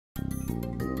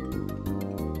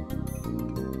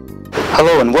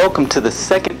Hello and welcome to the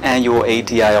second annual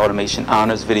ATI Automation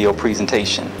Honors video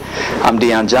presentation. I'm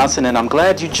Deon Johnson and I'm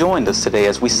glad you joined us today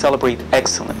as we celebrate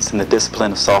excellence in the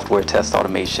discipline of software test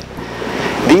automation.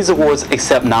 These awards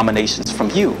accept nominations from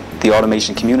you, the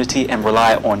automation community, and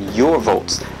rely on your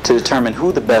votes to determine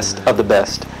who the best of the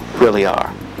best really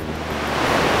are.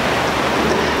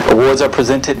 Awards are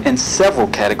presented in several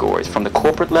categories from the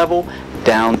corporate level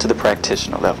down to the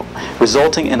practitioner level,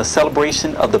 resulting in a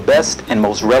celebration of the best and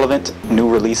most relevant new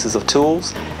releases of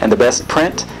tools and the best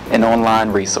print and online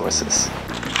resources.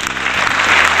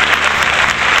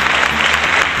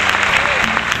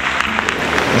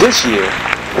 This year,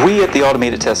 we at the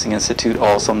Automated Testing Institute,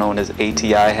 also known as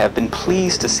ATI, have been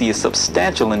pleased to see a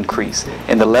substantial increase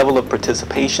in the level of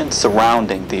participation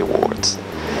surrounding the awards.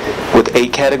 With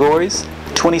 8 categories,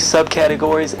 20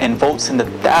 subcategories, and votes in the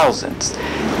thousands,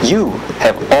 you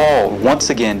have all once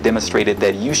again demonstrated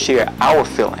that you share our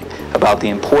feeling about the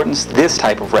importance this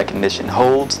type of recognition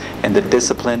holds in the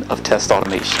discipline of test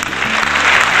automation.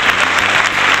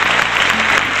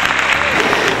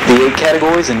 The 8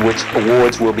 categories in which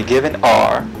awards will be given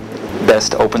are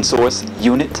Best Open Source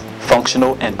Unit,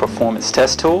 Functional and Performance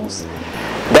Test Tools,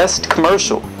 Best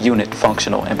Commercial Unit,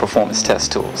 Functional and Performance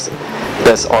Test Tools,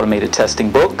 Best Automated Testing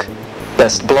Book,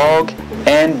 Best Blog,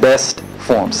 and Best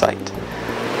Forum Site.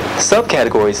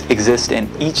 Subcategories exist in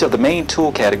each of the main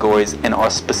tool categories and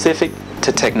are specific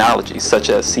to technologies such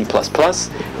as C++,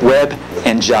 Web,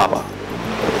 and Java.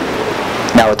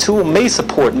 Now, a tool may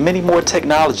support many more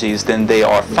technologies than they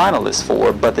are finalists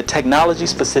for, but the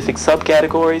technology-specific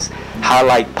subcategories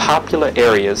highlight popular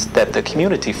areas that the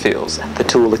community feels the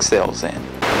tool excels in.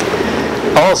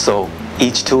 Also,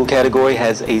 each tool category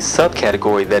has a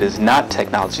subcategory that is not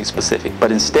technology specific,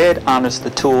 but instead honors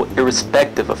the tool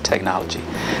irrespective of technology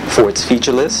for its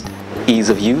feature list, ease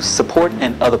of use, support,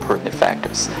 and other pertinent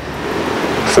factors.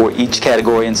 For each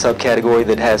category and subcategory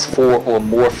that has 4 or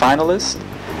more finalists,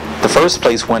 the first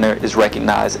place winner is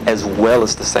recognized as well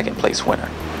as the second place winner.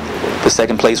 The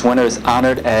second place winner is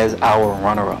honored as our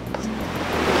runner-up.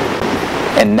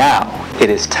 And now it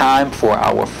is time for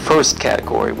our first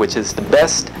category, which is the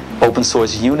Best Open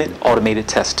Source Unit Automated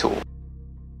Test Tool.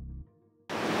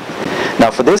 Now,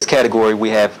 for this category, we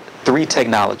have 3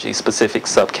 technology-specific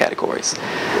subcategories.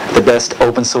 The Best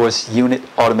Open Source Unit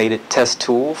Automated Test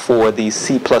Tool for the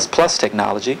C++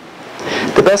 technology,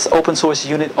 the Best Open Source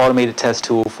Unit Automated Test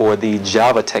Tool for the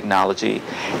Java technology,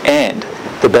 and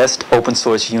the Best Open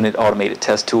Source Unit Automated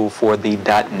Test Tool for the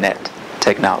 .NET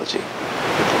technology.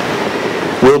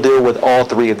 We'll deal with all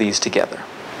 3 of these together.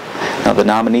 Now, the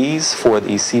nominees for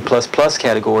the C++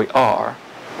 category are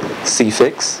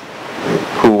cfix,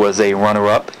 who was a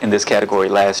runner-up in this category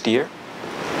last year,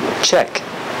 Check,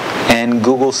 and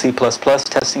Google C++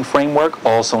 testing framework,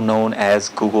 also known as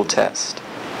Google Test.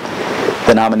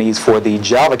 The nominees for the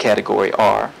Java category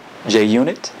are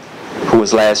jsUnit, who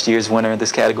was last year's winner in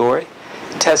this category,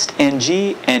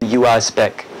 TestNG, and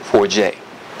UI-Spec for J.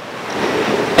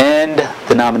 And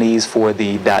the nominees for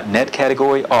the .NET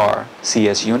category are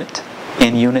csUnit,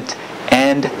 NUnit,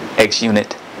 and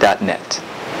xUnit.net.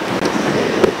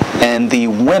 And the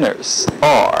winners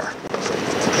are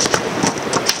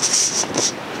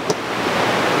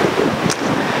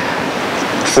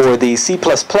for the C++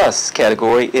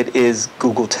 category, it is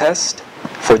Google Test.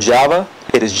 For Java,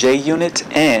 it is jsUnit,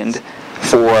 and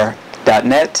for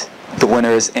 .NET, the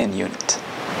winner is NUnit.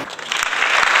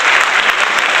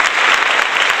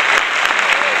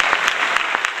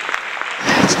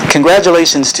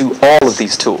 Congratulations to all of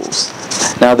these tools.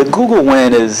 Now, the Google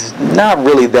win is not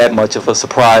really that much of a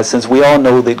surprise since we all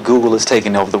know that Google is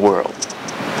taking over the world.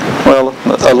 Well,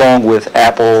 along with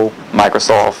Apple,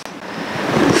 Microsoft,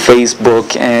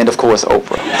 Facebook, and of course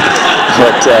Oprah.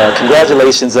 But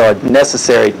congratulations are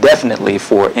necessary definitely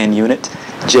for NUnit,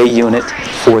 jsUnit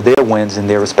for their wins in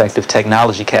their respective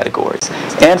technology categories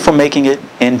and for making it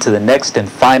into the next and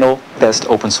final Best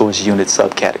Open Source Unit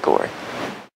subcategory.